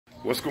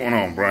What's going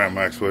on? Brian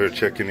Maxwell here,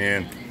 checking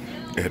in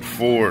at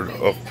Ford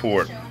of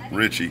Port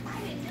Richey.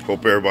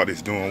 Hope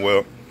everybody's doing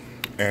well.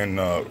 And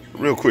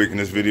real quick in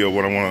this video,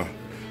 what I want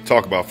to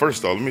talk about,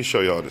 first off, let me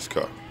show y'all this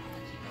car.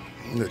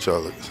 Let y'all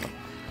look at something.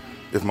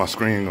 If my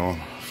screen gonna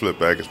flip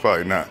back, it's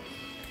probably not.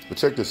 But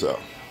check this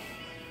out.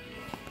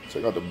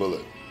 Check out the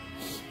bullet.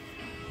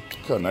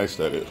 Look how nice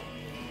that is.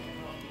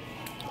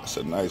 That's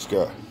a nice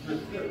car.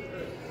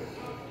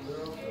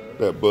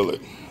 That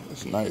bullet,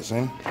 it's nice,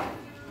 huh?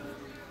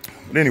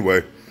 But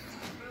anyway,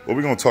 what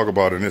we're going to talk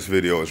about in this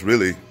video is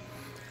really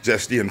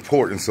just the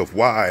importance of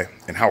why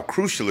and how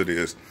crucial it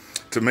is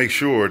to make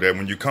sure that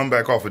when you come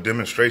back off a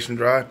demonstration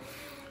drive,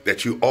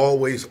 that you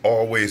always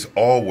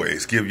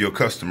give your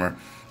customer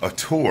a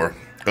tour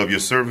of your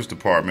service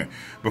department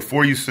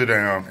before you sit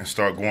down and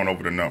start going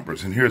over the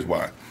numbers. And here's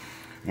why.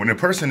 When a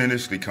person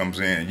initially comes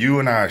in, you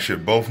and I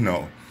should both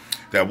know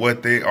that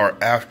what they are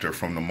after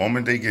from the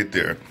moment they get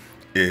there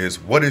is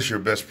what is your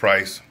best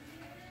price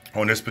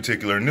on this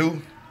particular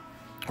new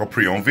or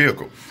pre-owned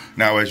vehicle.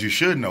 Now, as you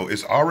should know,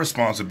 it's our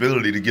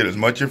responsibility to get as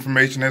much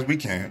information as we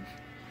can,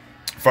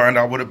 find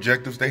out what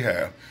objectives they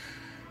have,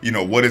 you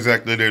know, what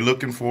exactly they're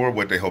looking for,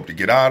 what they hope to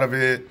get out of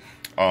it,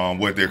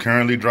 what they're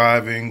currently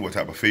driving, what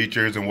type of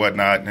features and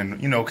whatnot,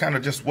 and, you know, kind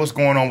of just what's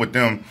going on with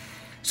them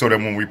so that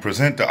when we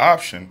present the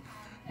option,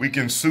 we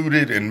can suit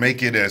it and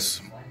make it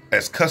as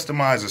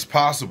customized as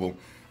possible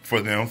for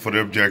them, for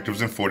their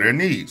objectives and for their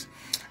needs.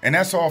 And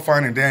that's all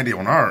fine and dandy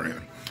on our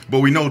end. But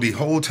we know the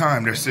whole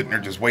time they're sitting there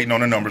just waiting on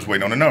the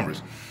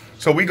numbers,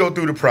 So we go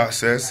through the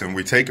process and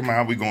we take them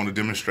out, we go on the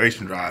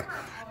demonstration drive.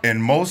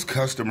 And most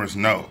customers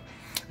know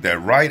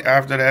that right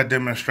after that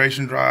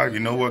demonstration drive, you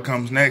know what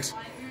comes next?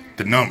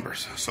 The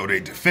numbers. So their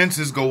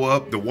defenses go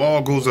up, the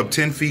wall goes up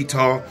 10 feet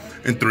tall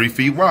and 3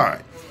 feet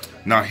wide.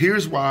 Now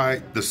here's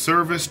why the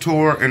service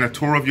tour and a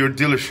tour of your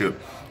dealership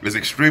is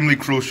extremely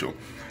crucial.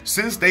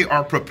 Since they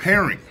are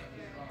preparing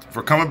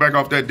for coming back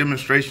off that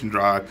demonstration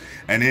drive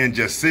and then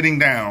just sitting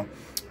down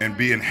and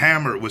being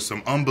hammered with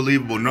some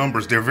unbelievable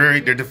numbers, their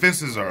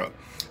defenses are up.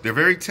 They're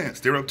very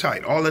tense. They're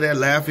uptight. All of that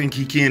laughing,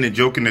 kikiing, and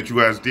joking that you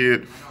guys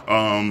did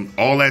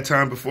all that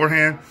time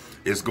beforehand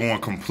is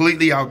going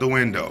completely out the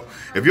window.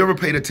 If you ever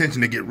paid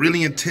attention, they get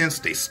really intense.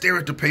 They stare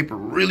at the paper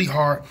really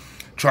hard,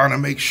 trying to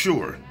make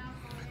sure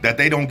that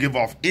they don't give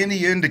off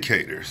any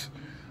indicators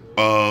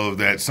of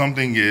that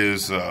something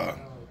is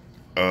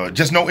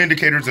just no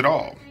indicators at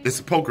all. It's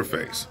a poker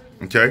face,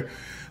 okay?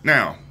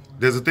 Now,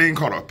 there's a thing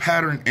called a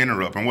pattern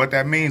interrupt, and what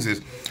that means is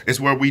it's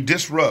where we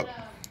disrupt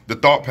the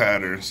thought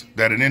patterns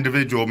that an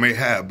individual may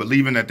have,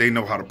 believing that they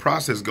know how the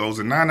process goes.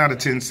 And 9 out of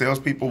 10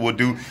 salespeople will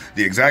do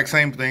the exact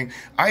same thing.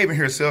 I even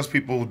hear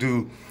salespeople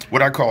do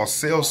what I call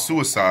sales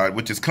suicide,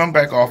 which is come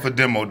back off a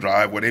demo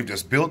drive where they've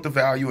just built the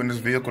value in this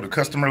vehicle, the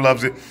customer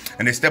loves it,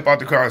 and they step out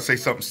the car and say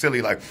something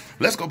silly like,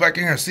 let's go back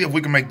in here and see if we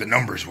can make the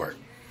numbers work.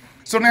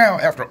 So now,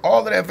 after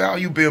all of that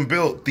value being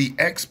built, the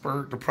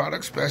expert, the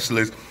product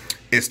specialist,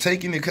 is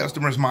taking the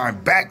customer's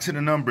mind back to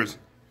the numbers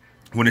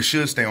when it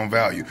should stay on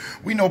value.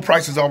 We know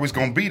price is always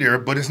going to be there,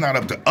 but it's not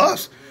up to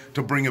us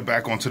to bring it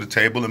back onto the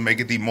table and make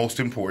it the most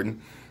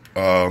important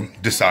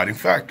deciding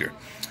factor.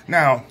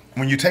 Now,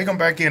 when you take them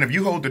back in, if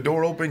you hold the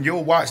door open,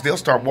 you'll watch, they'll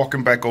start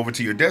walking back over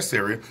to your desk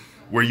area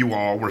where you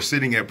all were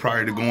sitting at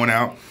prior to going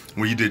out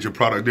when you did your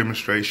product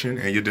demonstration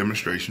and your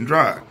demonstration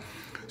drive.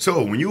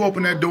 So when you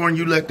open that door and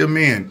you let them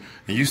in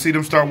and you see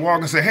them start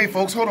walking, say, hey,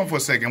 folks, hold on for a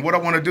second. What I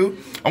want to do,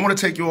 I want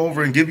to take you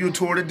over and give you a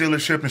tour of the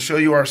dealership and show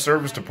you our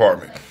service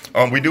department.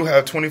 We do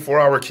have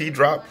 24-hour key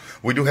drop.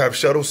 We do have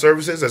shuttle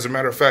services. As a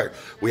matter of fact,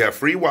 we have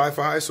free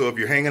Wi-Fi. So if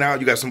you're hanging out,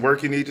 you got some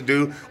work you need to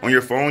do on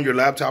your phone, your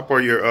laptop, or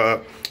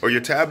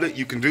your tablet,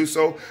 you can do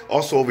so.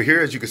 Also over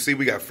here, as you can see,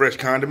 we got fresh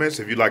condiments.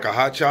 If you like a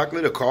hot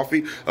chocolate, a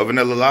coffee, a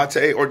vanilla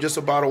latte, or just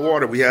a bottle of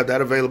water, we have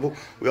that available.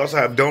 We also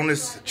have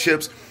donuts,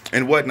 chips,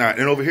 and whatnot.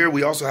 And over here,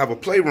 we also have a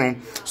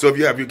playroom. So if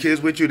you have your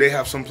kids with you, they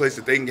have some place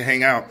that they can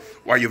hang out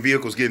while your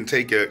vehicle's getting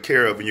taken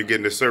care of and you're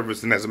getting the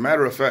service. And as a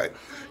matter of fact,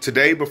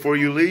 today, before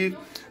you leave,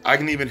 I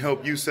can even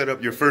help you set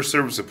up your first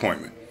service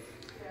appointment.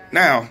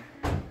 Now,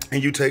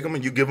 and you take them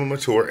and you give them a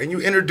tour and you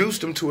introduce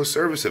them to a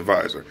service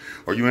advisor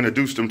or you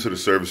introduce them to the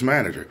service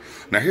manager.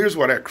 Now, here's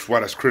why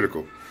that's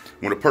critical.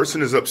 When a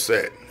person is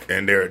upset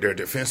and their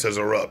defenses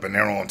are up and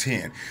they're on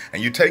 10,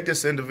 and you take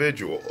this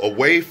individual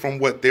away from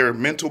what their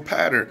mental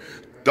pattern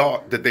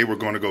thought that they were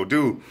going to go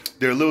do,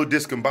 they're a little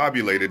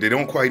discombobulated. They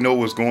don't quite know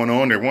what's going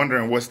on. They're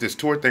wondering what's this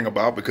tour thing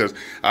about, because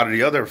out of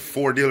the other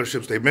 4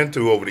 dealerships they've been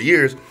through over the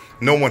years,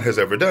 no one has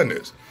ever done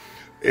this.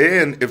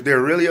 And if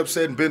they're really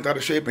upset and bent out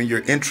of shape and you're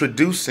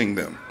introducing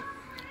them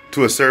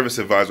to a service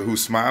advisor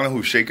who's smiling,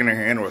 who's shaking their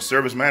hand, or a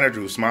service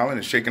manager who's smiling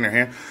and shaking their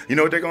hand, you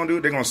know what they're going to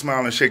do? They're going to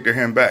smile and shake their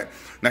hand back.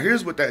 Now,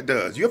 here's what that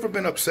does. You ever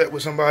been upset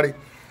with somebody,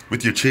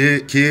 with your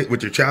kid,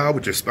 with your child,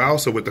 with your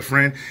spouse, or with a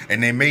friend,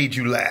 and they made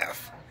you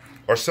laugh?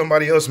 Or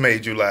somebody else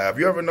made you laugh?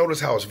 You ever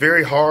notice how it's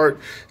very hard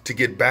to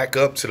get back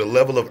up to the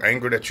level of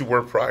anger that you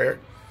were prior?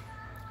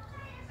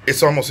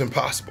 It's almost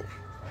impossible.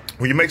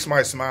 When you make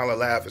somebody smile or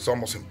laugh, it's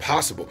almost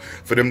impossible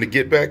for them to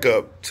get back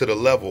up to the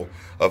level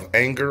of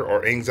anger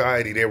or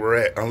anxiety they were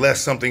at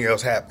unless something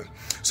else happened.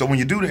 So when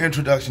you do the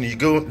introduction, you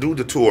go do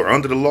the tour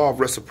under the law of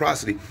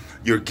reciprocity,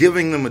 you're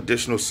giving them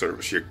additional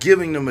service. You're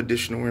giving them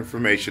additional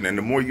information. And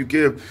the more you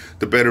give,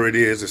 the better it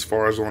is as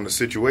far as on the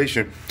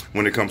situation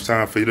when it comes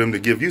time for them to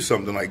give you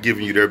something like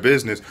giving you their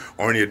business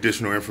or any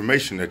additional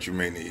information that you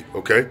may need,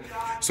 okay?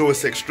 So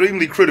it's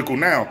extremely critical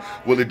now.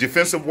 Will the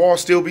defensive wall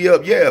still be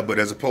up? Yeah, but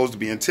as opposed to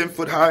being 10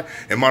 foot high,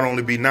 it might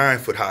only be 9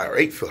 foot high or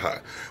 8 foot high.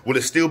 Will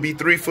it still be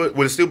 3 foot?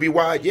 Will it still be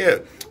wide? Yeah,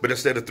 but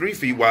instead of 3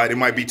 feet wide, it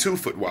might be 2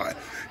 foot wide.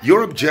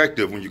 Your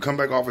objective when you come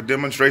back off a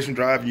demonstration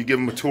drive and you give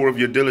them a tour of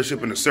your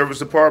dealership in the service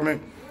department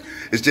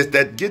is just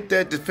that get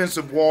that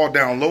defensive wall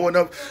down low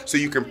enough so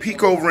you can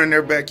peek over in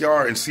their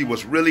backyard and see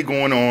what's really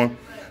going on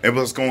and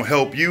what's going to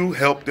help you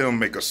help them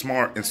make a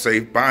smart and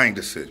safe buying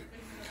decision.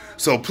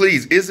 So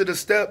please, is it a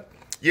step?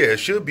 Yeah, it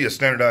should be a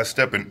standardized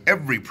step in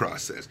every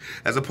process,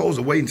 as opposed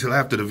to waiting until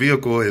after the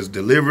vehicle is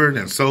delivered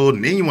and sold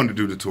and then you want to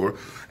do the tour.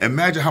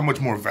 Imagine how much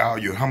more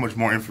value, how much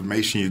more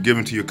information you're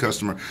giving to your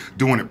customer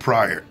doing it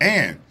prior.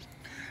 And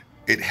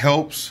it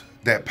helps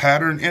that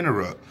pattern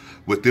interrupt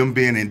with them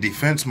being in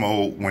defense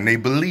mode when they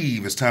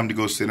believe it's time to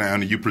go sit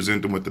down and you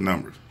present them with the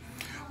numbers.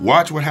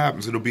 Watch what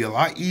happens. It'll be a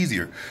lot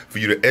easier for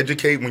you to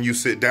educate when you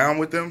sit down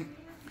with them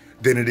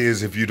than it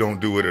is if you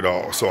don't do it at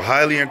all. So I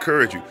highly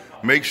encourage you,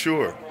 make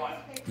sure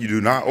you do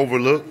not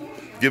overlook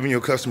giving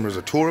your customers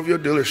a tour of your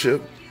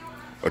dealership,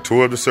 a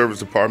tour of the service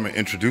department,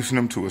 introducing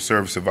them to a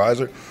service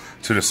advisor,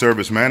 to the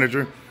service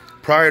manager,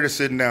 prior to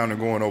sitting down and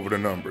going over the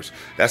numbers.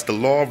 That's the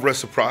law of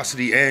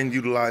reciprocity and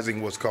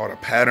utilizing what's called a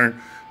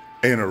pattern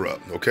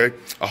interrupt, okay?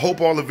 I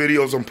hope all the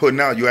videos I'm putting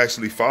out, you're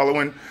actually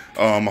following.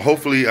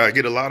 Hopefully I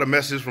get a lot of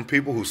messages from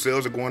people whose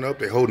sales are going up,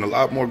 they're holding a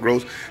lot more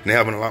growth, and they're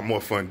having a lot more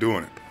fun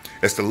doing it.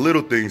 It's the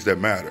little things that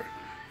matter,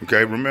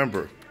 okay?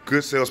 Remember,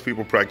 good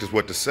salespeople practice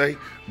what to say,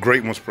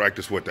 great ones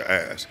practice what to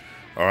ask,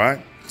 all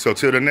right? So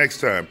till the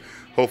next time,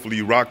 hopefully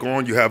you rock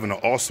on, you're having an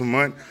awesome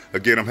month.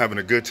 Again, I'm having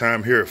a good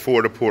time here at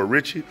Florida Port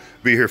Richey.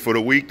 Be here for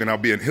the week, then I'll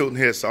be in Hilton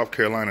Head, South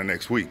Carolina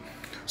next week.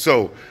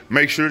 So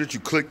make sure that you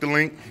click the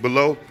link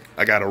below.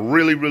 I got a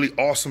really, really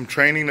awesome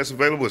training that's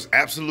available. It's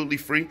absolutely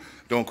free.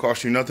 Don't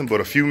cost you nothing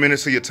but a few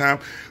minutes of your time.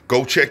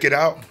 Go check it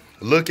out.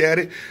 Look at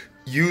it.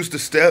 Use the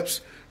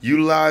steps.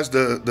 Utilize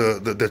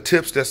the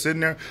tips that's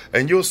in there,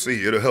 and you'll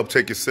see it'll help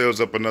take your sales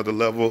up another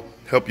level,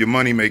 help your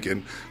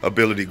money-making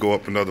ability go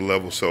up another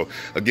level. So,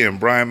 again,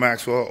 Brian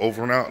Maxwell,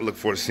 over and out. Look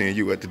forward to seeing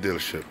you at the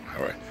dealership.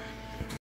 All right.